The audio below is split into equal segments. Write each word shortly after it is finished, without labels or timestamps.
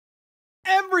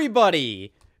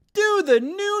Everybody, do the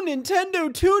new Nintendo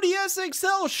 2DS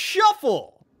XL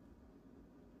Shuffle!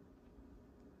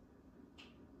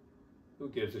 Who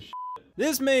gives a shit?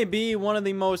 This may be one of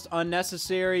the most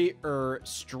unnecessary or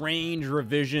strange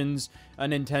revisions a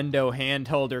Nintendo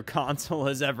handheld or console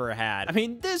has ever had. I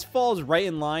mean, this falls right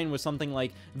in line with something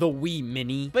like the Wii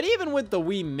Mini. But even with the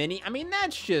Wii Mini, I mean,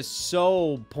 that's just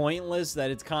so pointless that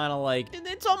it's kind of like,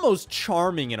 it's almost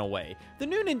charming in a way. The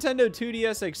new Nintendo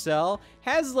 2DS XL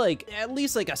has like, at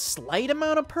least like a slight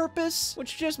amount of purpose,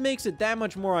 which just makes it that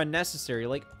much more unnecessary.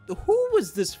 Like, who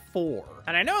was this for?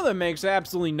 And I know that makes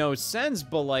absolutely no sense,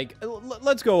 but like,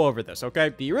 let's go over this,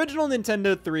 okay? The original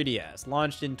Nintendo 3DS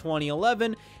launched in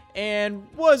 2011 and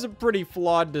was a pretty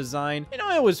flawed design. You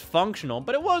know, it was functional,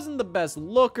 but it wasn't the best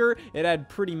looker. It had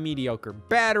pretty mediocre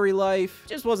battery life.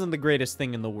 Just wasn't the greatest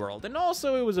thing in the world. And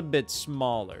also, it was a bit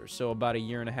smaller. So about a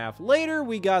year and a half later,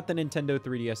 we got the Nintendo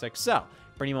 3DS XL.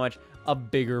 Pretty much a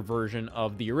bigger version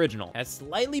of the original. Has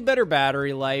slightly better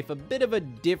battery life, a bit of a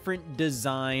different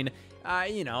design.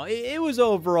 You know, it was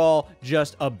overall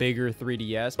just a bigger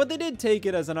 3DS, but they did take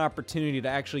it as an opportunity to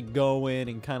actually go in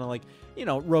and kind of like, you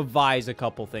know, revise a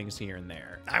couple things here and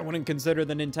there. I wouldn't consider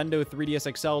the Nintendo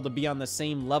 3DS XL to be on the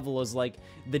same level as like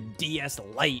the DS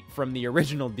Lite from the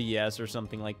original DS or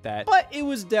something like that, but it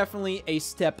was definitely a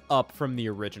step up from the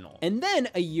original. And then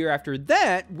a year after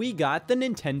that, we got the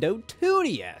Nintendo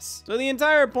 2DS. So the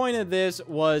entire point of this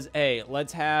was, hey,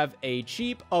 let's have a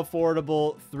cheap,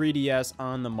 affordable 3DS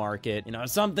on the market. You know,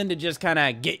 something to just kind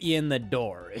of get you in the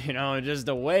door, you know, just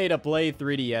a way to play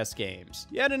 3DS games.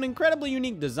 You had an incredibly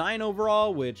unique design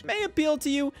overall, which may appeal to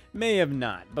you, may have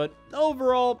not. But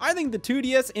overall, I think the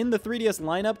 2DS in the 3DS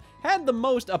lineup had the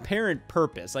most apparent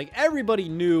purpose. Like, everybody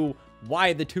knew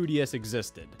why the 2DS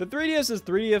existed. The 3DS's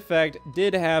 3D effect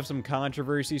did have some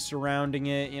controversy surrounding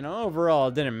it. You know, overall,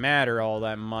 it didn't matter all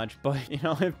that much, but, you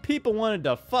know, if people wanted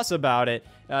to fuss about it,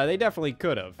 they definitely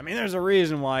could have. I mean, there's a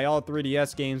reason why all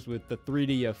 3DS games with the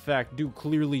 3D effect do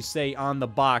clearly say on the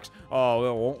box,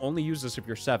 oh, only use this if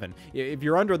you're 7. If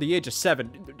you're under the age of 7,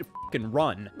 fucking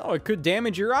run. No, it could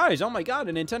damage your eyes. Oh my god,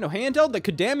 a Nintendo handheld that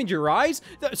could damage your eyes?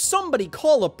 Somebody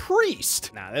call a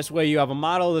priest! Now, this way you have a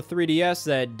model of the 3DS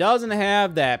that doesn't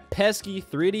have that pesky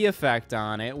 3D effect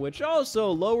on it, which also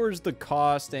lowers the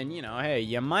cost, and, you know, hey,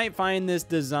 you might find this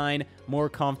design more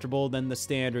comfortable than the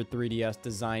standard 3DS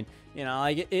design. You know,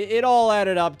 like, it all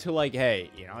added up to, like,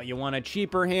 hey, you know, you want a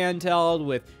cheaper handheld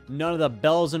with none of the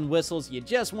bells and whistles, you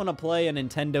just want to play a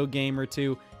Nintendo game or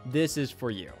two, this is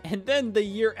for you. And then the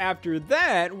year after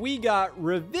that, we got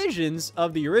revisions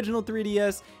of the original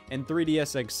 3DS and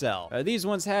 3DS XL. These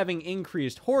ones having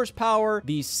increased horsepower,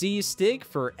 the C stick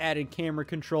for added camera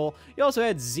control. You also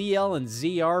had ZL and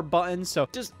ZR buttons, so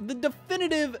just the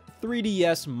definitive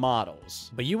 3DS models.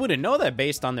 But you wouldn't know that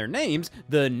based on their names,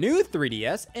 the new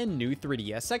 3DS and new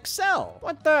 3DS XL.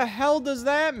 What the hell does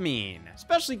that mean?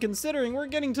 Especially considering we're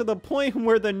getting to the point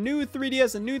where the new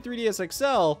 3DS and new 3DS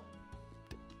XL,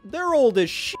 they're old as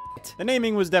shit. The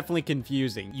naming was definitely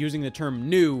confusing, using the term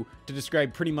new to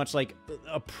describe pretty much like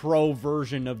a pro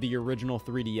version of the original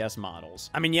 3DS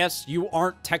models. I mean, yes, you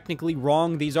aren't technically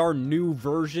wrong. These are new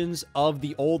versions of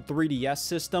the old 3DS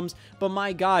systems, but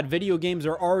my god, video games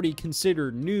are already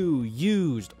considered new,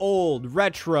 used, old,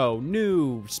 retro,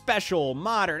 new, special,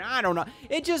 modern, I don't know.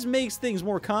 It just makes things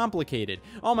more complicated.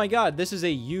 Oh my god, this is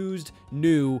a used,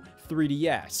 new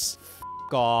 3DS.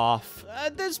 Off.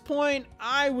 At this point,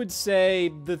 I would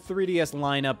say the 3DS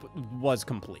lineup was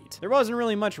complete. There wasn't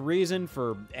really much reason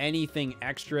for anything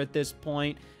extra at this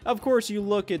point. Of course, you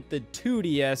look at the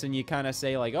 2DS and you kind of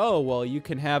say like, oh, well, you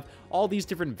can have all these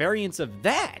different variants of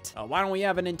that. Why don't we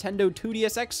have a Nintendo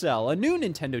 2DS XL, a new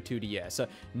Nintendo 2DS, a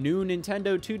new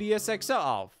Nintendo 2DS XL?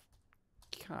 Oh,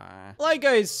 God. Like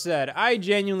I said, I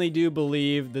genuinely do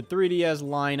believe the 3DS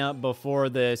lineup before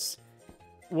this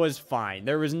was fine.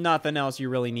 There was nothing else you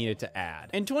really needed to add.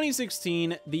 In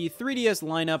 2016, the 3DS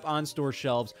lineup on store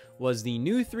shelves was the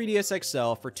new 3DS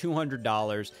XL for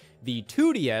 $200, the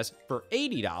 2DS for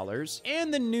 $80,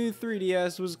 and the new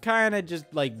 3DS was kind of just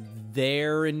like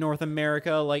there in North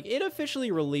America. Like, it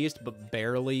officially released, but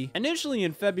barely. Initially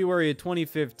in February of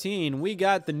 2015, we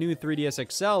got the new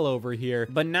 3DS XL over here,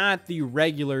 but not the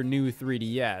regular new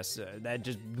 3DS. That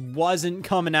just wasn't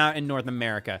coming out in North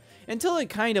America until it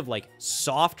kind of like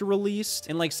soft released.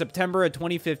 In like September of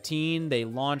 2015, they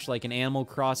launched like an Animal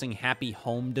Crossing Happy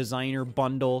Home Designer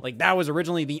bundle. Like, that was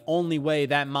originally the only way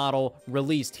that model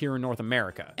released here here in North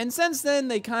America. And since then,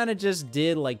 they kind of just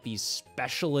did like these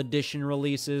special edition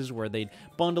releases where they'd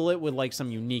bundle it with like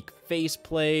some unique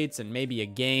faceplates and maybe a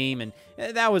game, and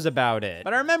that was about it.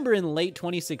 But I remember in late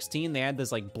 2016, they had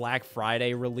this like Black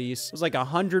Friday release. It was like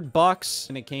 $100,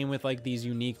 and it came with like these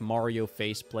unique Mario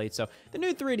faceplates. So the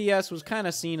new 3DS was kind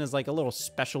of seen as like a little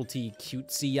specialty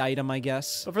cutesy item, I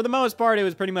guess. But for the most part, it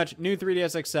was pretty much new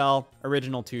 3DS XL,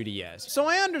 original 2DS. So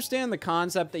I understand the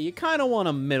concept that you kind of want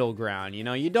a middle ground, you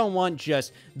know? You don't want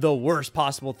just the worst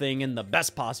possible thing and the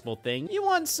best possible thing. You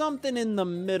want something in the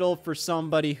middle for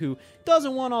somebody who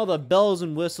doesn't want all the bells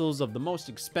and whistles of the most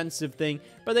expensive thing,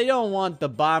 but they don't want the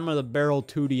bottom of the barrel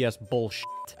 2DS bullshit.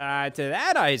 To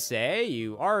that I say,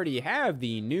 you already have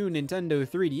the new Nintendo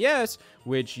 3DS,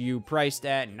 which you priced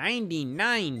at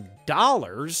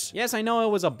 $99. Yes, I know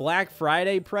it was a Black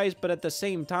Friday price, but at the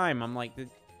same time, I'm like,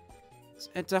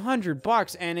 it's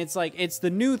 $100, and it's like, it's the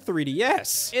new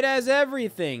 3DS. It has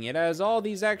everything. It has all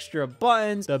these extra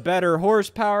buttons, the better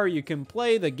horsepower. You can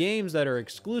play the games that are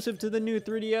exclusive to the new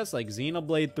 3DS, like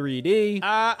Xenoblade 3D.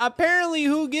 Apparently,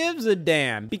 who gives a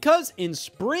damn? Because in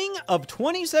spring of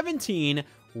 2017,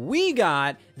 we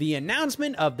got the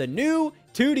announcement of the new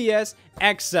 2DS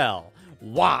XL.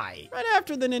 Why? Right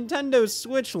after the Nintendo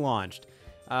Switch launched.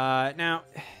 Now,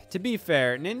 to be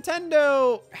fair,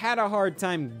 Nintendo had a hard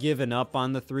time giving up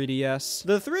on the 3DS.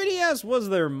 The 3DS was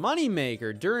their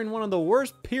moneymaker during one of the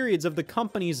worst periods of the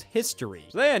company's history.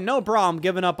 So they had no problem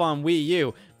giving up on Wii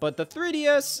U, but the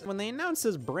 3DS, when they announced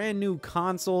this brand new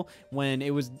console, when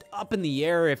it was up in the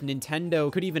air if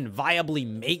Nintendo could even viably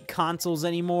make consoles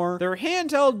anymore, their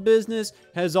handheld business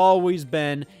has always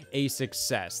been a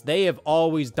success. They have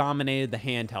always dominated the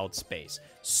handheld space.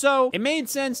 So it made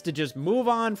sense to just move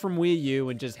on from Wii U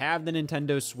and just have the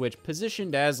Nintendo Switch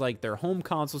positioned as like their home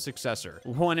console successor,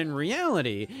 when in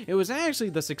reality, it was actually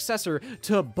the successor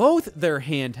to both their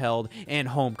handheld and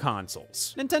home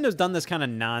consoles. Nintendo's done this kind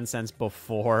of nonsense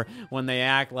before when they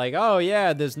act like, oh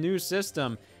yeah, this new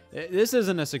system, this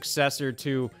isn't a successor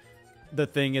to the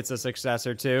thing it's a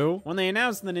successor to. When they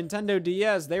announced the Nintendo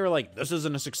DS, they were like, this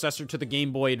isn't a successor to the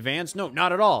Game Boy Advance. No,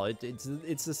 not at all.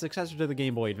 It's the successor to the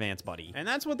Game Boy Advance, buddy. And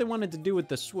that's what they wanted to do with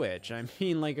the Switch. I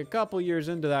mean, like a couple years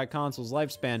into that console's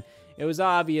lifespan, it was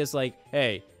obvious like,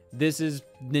 hey, this is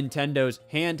Nintendo's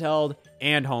handheld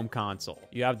and home console.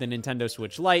 You have the Nintendo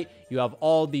Switch Lite, you have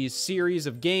all these series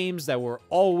of games that were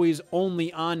always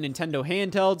only on Nintendo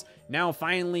handhelds, now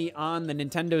finally on the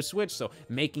Nintendo Switch, so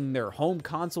making their home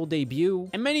console debut.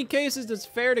 In many cases, it's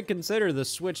fair to consider the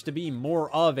Switch to be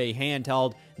more of a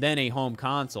handheld than a home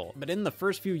console. But in the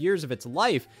first few years of its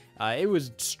life, it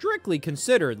was strictly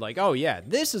considered like, oh yeah,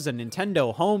 this is a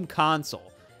Nintendo home console.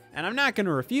 And I'm not going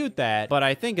to refute that, but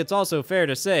I think it's also fair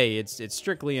to say it's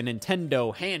strictly a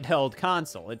Nintendo handheld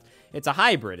console. It's a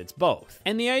hybrid, it's both.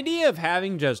 And the idea of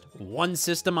having just one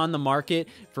system on the market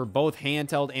for both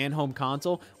handheld and home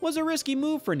console was a risky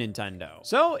move for Nintendo.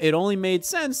 So it only made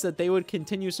sense that they would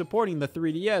continue supporting the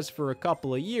 3DS for a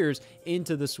couple of years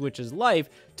into the Switch's life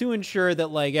to ensure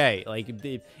that, like, hey, like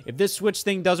if this Switch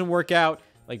thing doesn't work out,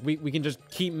 like we can just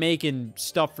keep making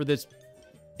stuff for this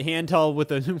handheld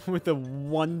with a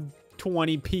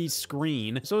 120p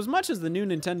screen. So as much as the new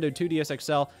Nintendo 2DS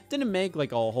XL didn't make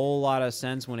like a whole lot of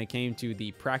sense when it came to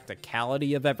the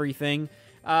practicality of everything,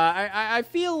 I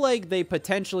feel like they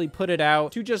potentially put it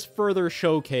out to just further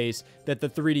showcase that the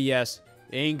 3DS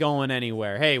ain't going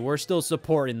anywhere. Hey, we're still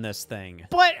supporting this thing.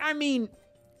 But I mean,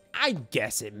 I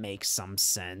guess it makes some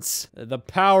sense. The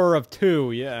power of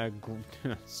two, yeah,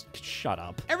 shut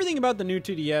up. Everything about the new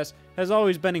 2DS has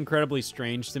always been incredibly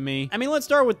strange to me. I mean, let's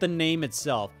start with the name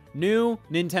itself. New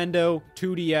Nintendo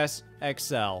 2DS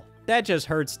XL. That just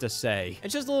hurts to say.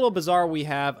 It's just a little bizarre we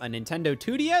have a Nintendo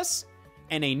 2DS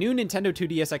and a new Nintendo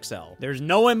 2DS XL. There's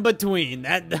no in between.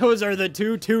 Those are the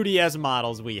two 2DS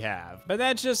models we have. But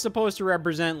that's just supposed to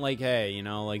represent like, hey, you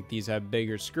know, like these have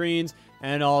bigger screens,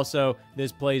 and also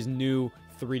this plays new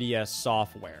 3DS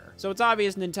software. So it's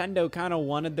obvious Nintendo kind of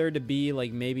wanted there to be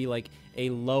like maybe like a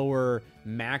lower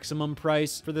maximum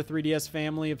price for the 3DS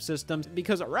family of systems,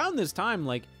 because around this time,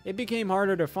 like, it became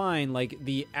harder to find like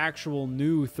the actual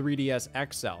new 3DS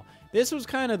XL. This was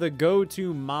kind of the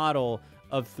go-to model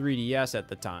of 3DS at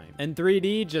the time. And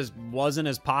 3D just wasn't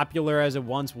as popular as it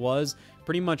once was.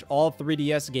 Pretty much all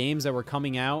 3DS games that were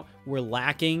coming out were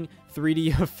lacking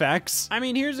 3D effects. I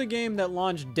mean, here's a game that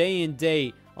launched day and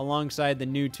date alongside the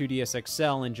new 2DS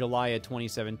XL in July of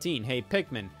 2017. Hey,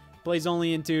 Pikmin. Plays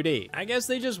only in 2D. I guess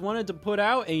they just wanted to put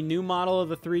out a new model of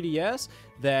the 3DS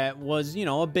that was, you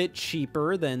know, a bit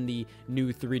cheaper than the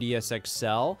new 3DS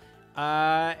XL.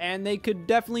 And they could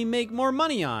definitely make more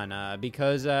money on,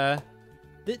 because,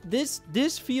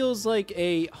 This feels like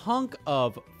a hunk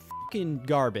of fucking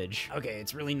garbage. Okay,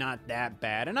 it's really not that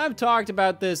bad. And I've talked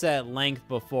about this at length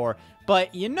before,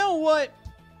 but you know what?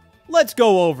 Let's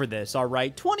go over this, all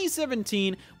right?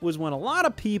 2017 was when a lot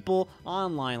of people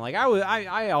online, like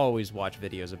I always watch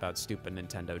videos about stupid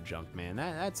Nintendo junk, man.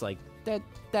 That's like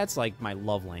my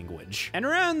love language. And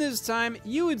around this time,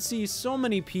 you would see so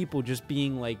many people just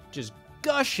being like, just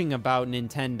gushing about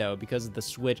Nintendo because of the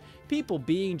Switch. People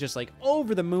being just like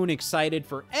over the moon excited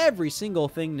for every single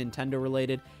thing Nintendo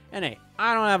related. And hey,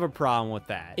 I don't have a problem with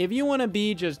that. If you want to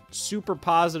be just super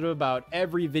positive about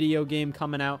every video game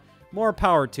coming out, more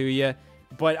power to you.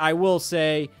 But I will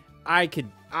say, I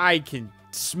can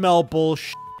smell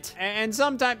bullshit. And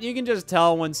sometimes you can just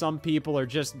tell when some people are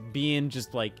just being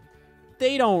just like,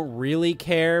 they don't really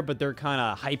care, but they're kind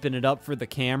of hyping it up for the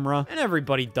camera. And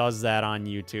everybody does that on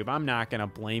YouTube. I'm not gonna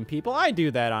blame people. I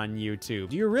do that on YouTube.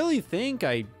 Do you really think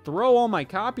I throw all my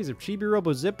copies of Chibi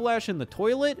Robo Ziplash in the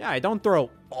toilet? Yeah, I don't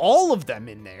throw all of them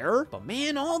in there. But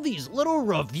man, all these little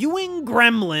reviewing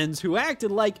gremlins who acted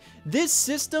like this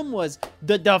system was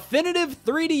the definitive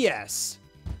 3DS.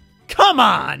 Come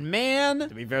on, man.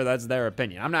 To be fair, that's their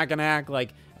opinion. I'm not gonna act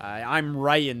like I'm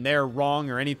right and they're wrong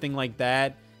or anything like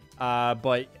that.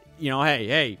 But, you know,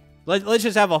 hey, let's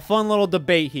just have a fun little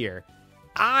debate here.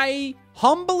 I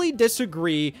humbly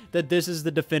disagree that this is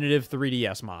the definitive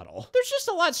 3DS model. There's just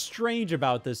a lot strange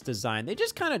about this design. They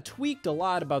just kind of tweaked a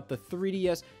lot about the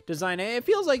 3DS design. It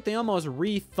feels like they almost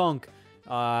rethunk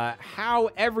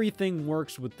how everything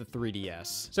works with the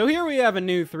 3DS. So here we have a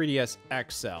new 3DS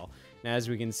XL. Now, as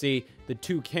we can see, the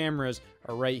two cameras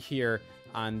are right here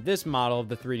on this model of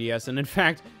the 3DS, and in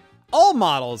fact, all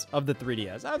models of the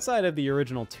 3DS, outside of the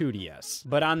original 2DS.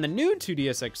 But on the new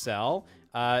 2DS XL,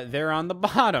 they're on the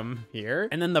bottom here.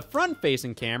 And then the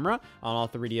front-facing camera on all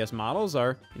 3DS models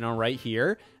are, you know, right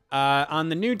here. On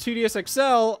the new 2DS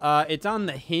XL, it's on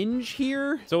the hinge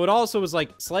here. So it also is,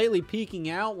 like, slightly peeking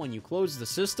out when you close the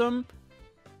system.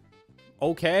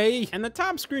 Okay. And the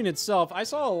top screen itself, I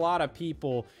saw a lot of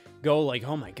people go like,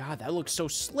 oh my god, that looks so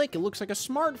slick, it looks like a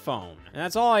smartphone. And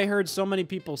that's all I heard so many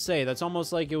people say. That's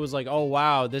almost like it was like, oh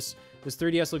wow, this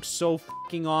 3DS looks so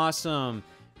fucking awesome.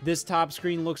 This top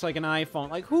screen looks like an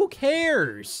iPhone. Like, who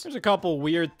cares? There's a couple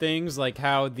weird things, like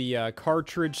how the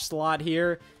cartridge slot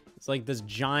here, it's like this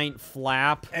giant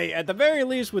flap. Hey, at the very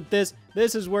least with this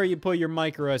is where you put your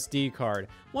micro SD card.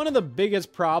 One of the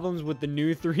biggest problems with the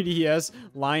new 3DS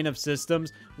line of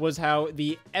systems was how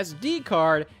the SD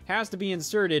card has to be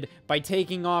inserted by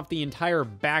taking off the entire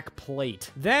back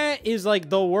plate. That is like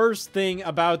the worst thing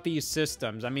about these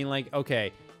systems. I mean, like,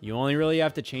 okay, you only really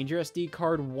have to change your SD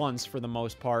card once for the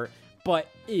most part, but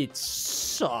it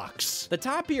sucks. The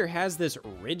top here has this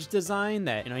ridge design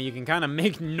that, you know, you can kind of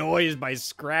make noise by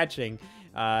scratching,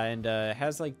 and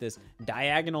has like this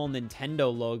diagonal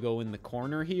Nintendo logo in the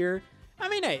corner here. I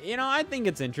mean, hey, you know, I think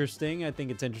it's interesting. I think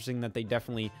it's interesting that they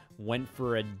definitely went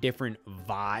for a different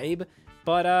vibe,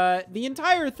 but the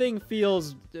entire thing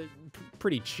feels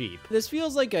pretty cheap. This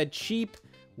feels like a cheap,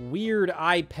 weird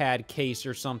iPad case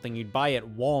or something you'd buy at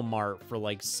Walmart for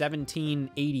like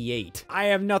 $17.88. I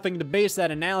have nothing to base that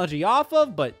analogy off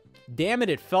of, but damn it,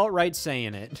 it felt right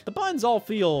saying it. The buttons all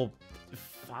feel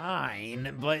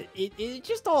fine, but it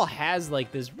just all has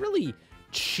like this really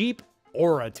cheap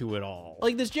aura to it all.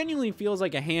 Like, this genuinely feels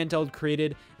like a handheld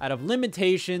created out of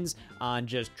limitations on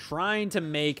just trying to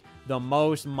make the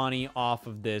most money off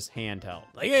of this handheld.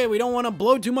 Like, hey, we don't want to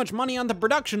blow too much money on the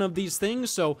production of these things,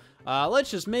 so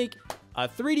let's just make a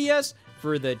 3DS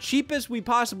for the cheapest we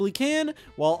possibly can,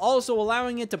 while also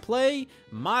allowing it to play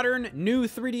modern new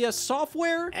 3DS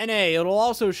software. And hey, it'll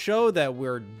also show that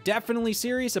we're definitely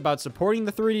serious about supporting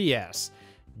the 3DS.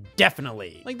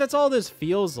 Definitely. Like, that's all this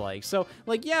feels like. So,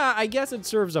 like, yeah, I guess it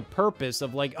serves a purpose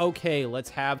of like, okay, let's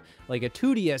have like a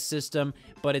 2DS system,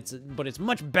 but it's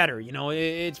much better, you know.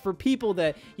 It's for people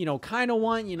that, you know, kind of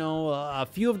want, you know, a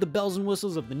few of the bells and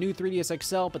whistles of the new 3DS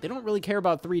XL, but they don't really care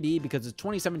about 3D because it's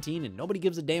 2017 and nobody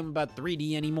gives a damn about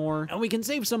 3D anymore. And we can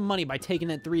save some money by taking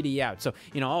that 3D out. So,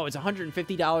 you know, oh, it's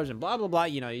 $150 and blah, blah, blah.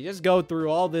 You know, you just go through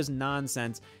all this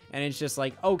nonsense and it's just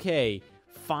like, okay,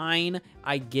 fine,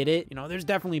 I get it. You know, there's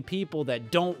definitely people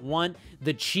that don't want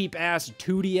the cheap-ass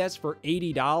 2DS for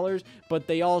 $80, but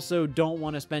they also don't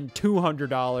want to spend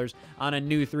 $200 on a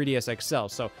new 3DS XL.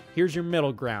 So here's your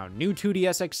middle ground. New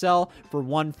 2DS XL for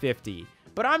 $150.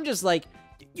 But I'm just like,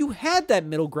 you had that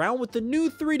middle ground with the new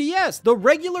 3DS. The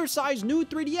regular size new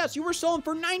 3DS, you were selling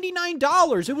for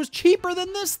 $99. It was cheaper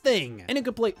than this thing. And it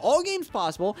could play all games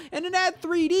possible, and it had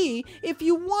 3D if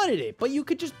you wanted it, but you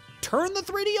could just turn the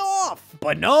 3D off.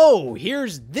 But no,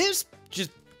 here's this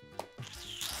just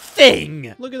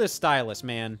thing! Look at this stylus,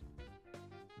 man.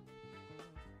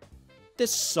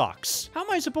 This sucks. How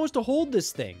am I supposed to hold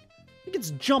this thing? I think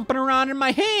it's jumping around in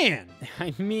my hand.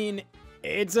 I mean,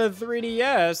 it's a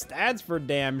 3DS, that's for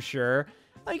damn sure.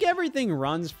 Like, everything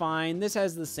runs fine. This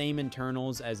has the same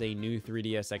internals as a new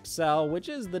 3DS XL, which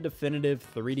is the definitive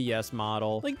 3DS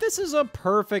model. Like, this is a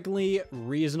perfectly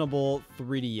reasonable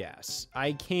 3DS.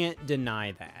 I can't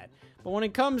deny that. But when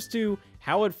it comes to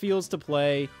how it feels to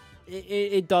play,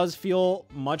 it does feel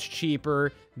much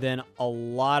cheaper than a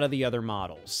lot of the other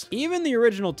models. Even the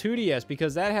original 2DS,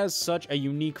 because that has such a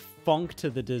unique funk to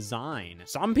the design.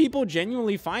 Some people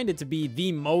genuinely find it to be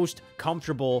the most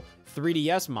comfortable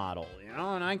 3DS model, you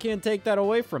know, and I can't take that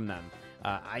away from them.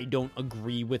 I don't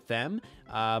agree with them,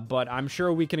 but I'm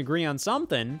sure we can agree on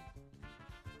something.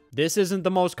 This isn't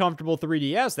the most comfortable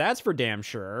 3DS, that's for damn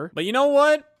sure. But you know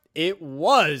what? It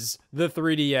was the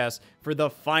 3DS for the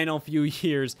final few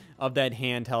years of that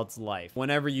handheld's life.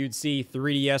 Whenever you'd see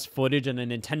 3DS footage in a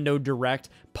Nintendo Direct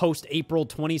post-April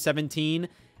 2017,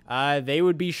 they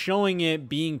would be showing it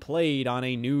being played on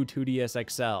a new 2DS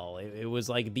XL. It was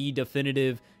like the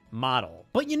definitive model.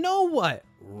 But you know what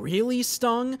really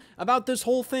stung about this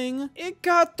whole thing? It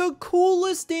got the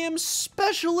coolest damn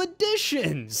special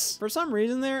editions. For some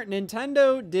reason there,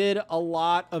 Nintendo did a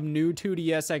lot of new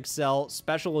 2DS XL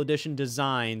special edition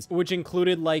designs, which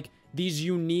included like these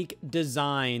unique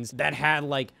designs that had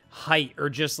like height or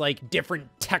just like different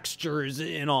textures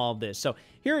in all of this. So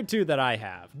here are two that I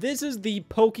have. This is the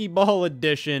Pokeball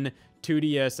edition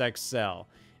 2DS XL.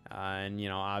 And, you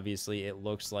know, obviously it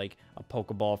looks like a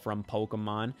Pokeball from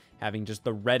Pokemon, having just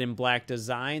the red and black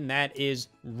design. That is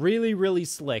really, really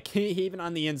slick. Even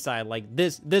on the inside, like,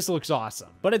 this looks awesome.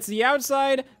 But it's the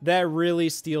outside that really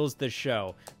steals the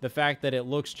show. The fact that it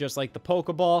looks just like the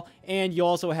Pokeball, and you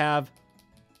also have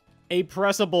a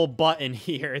pressable button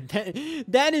here.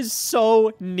 That is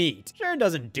so neat. Sure, it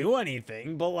doesn't do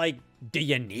anything, but, like, do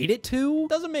you need it to?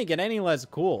 Doesn't make it any less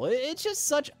cool. It's just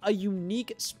such a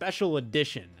unique special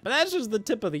edition. But that's just the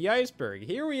tip of the iceberg.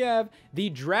 Here we have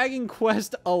the Dragon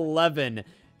Quest XI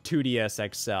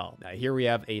 2DS XL. Now here we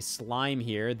have a slime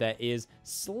here that is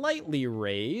slightly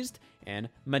raised and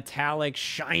metallic,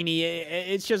 shiny.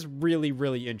 It's just really,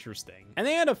 really interesting. And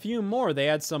they had a few more. They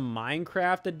had some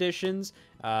Minecraft editions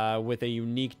with a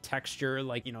unique texture.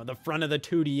 Like, you know, the front of the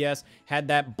 2DS had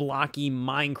that blocky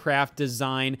Minecraft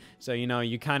design. So, you know,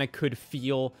 you kind of could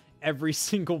feel every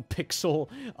single pixel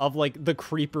of, like, the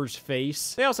creeper's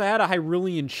face. They also had a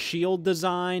Hyrulean shield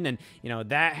design, and, you know,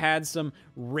 that had some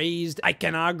raised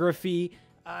iconography.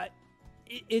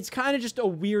 It's kind of just a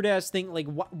weird-ass thing. Like,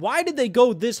 why did they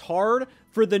go this hard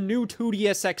for the new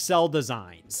 2DS XL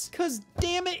designs? Because,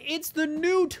 damn it, it's the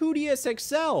new 2DS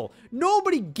XL.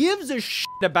 Nobody gives a shit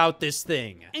about this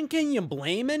thing. And can you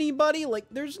blame anybody? Like,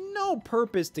 there's no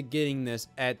purpose to getting this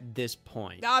at this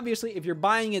point. Obviously, if you're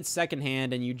buying it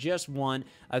secondhand and you just want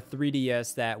a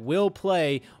 3DS that will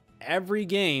play every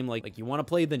game, like you want to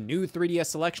play the new 3DS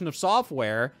selection of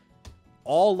software,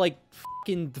 all, like,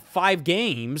 fucking 5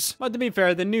 games. But to be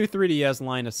fair, the new 3DS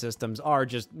line of systems are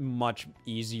just much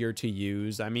easier to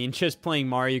use. I mean, just playing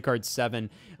Mario Kart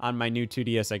 7 on my new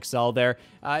 2DS XL there,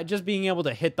 just being able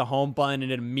to hit the home button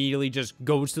and it immediately just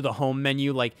goes to the home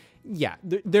menu, like, yeah,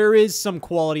 there is some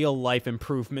quality of life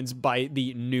improvements by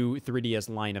the new 3DS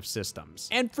line of systems.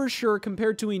 And for sure,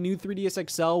 compared to a new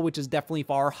 3DS XL, which is definitely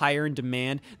far higher in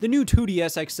demand, the new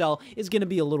 2DS XL is going to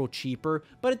be a little cheaper.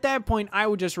 But at that point, I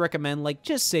would just recommend, like,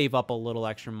 just save up a little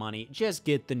extra money. Just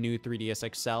get the new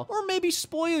 3DS XL, or maybe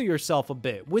spoil yourself a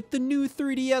bit with the new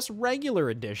 3DS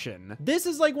regular edition. This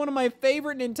is like one of my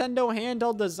favorite Nintendo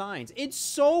handheld designs. It's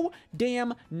so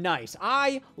damn nice.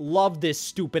 I love this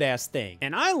stupid ass thing.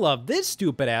 And I love this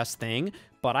stupid ass thing,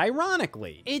 but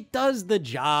ironically, it does the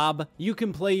job. You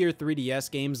can play your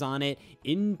 3DS games on it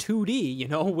in 2D, you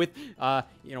know, with,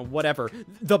 you know, whatever,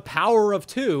 the power of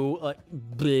 2,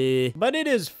 bleh. But it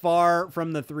is far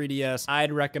from the 3DS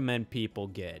I'd recommend people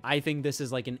get. I think this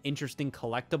is like an interesting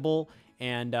collectible,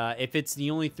 and if it's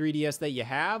the only 3DS that you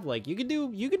have, like, you could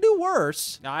do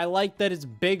worse. I like that it's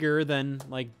bigger than,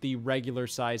 like, the regular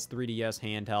size 3DS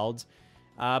handhelds,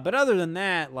 but other than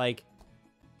that, like,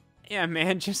 yeah,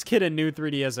 man, just get a new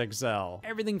 3DS XL.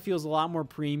 Everything feels a lot more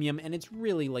premium, and it's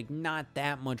really, like, not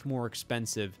that much more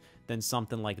expensive than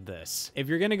something like this. If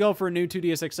you're gonna go for a new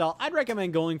 2DS XL, I'd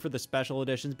recommend going for the special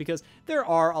editions because there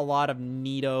are a lot of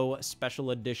neato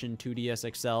special edition 2DS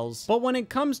XLs. But when it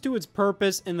comes to its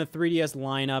purpose in the 3DS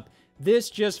lineup, this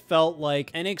just felt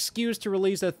like an excuse to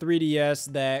release a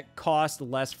 3DS that cost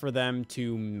less for them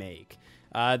to make.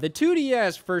 The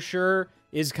 2DS, for sure,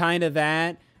 is kind of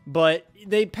that, but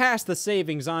they pass the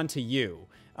savings on to you.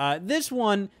 This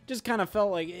one just kind of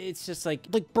felt like, it's just like,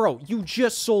 bro, you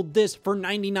just sold this for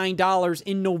 $99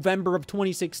 in November of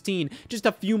 2016, just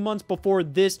a few months before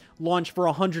this launched for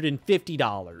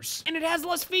 $150. And it has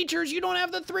less features. You don't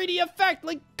have the 3D effect.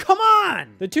 Like, come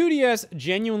on! The 2DS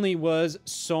genuinely was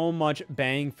so much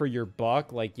bang for your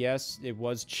buck. Like, yes, it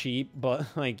was cheap, but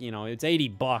like, you know, it's 80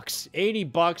 bucks. 80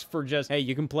 bucks for just, hey,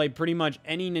 you can play pretty much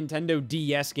any Nintendo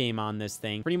DS game on this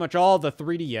thing. Pretty much all the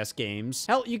 3DS games.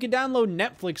 Hell, you can download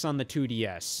Netflix on the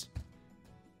 2DS.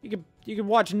 You could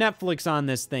watch Netflix on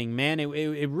this thing, man.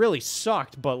 It really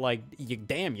sucked, but like,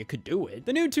 damn, you could do it.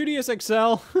 The new 2DS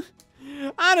XL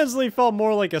honestly felt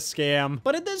more like a scam.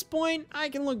 But at this point, I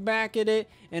can look back at it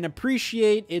and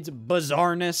appreciate its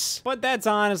bizarreness. But that's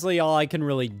honestly all I can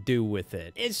really do with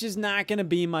it. It's just not gonna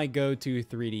be my go-to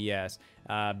 3DS.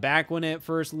 Back when it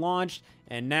first launched,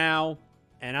 and now,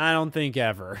 and I don't think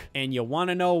ever. And you want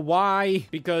to know why?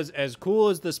 Because as cool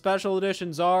as the special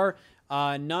editions are,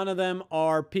 none of them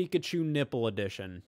are Pikachu Nipple Edition.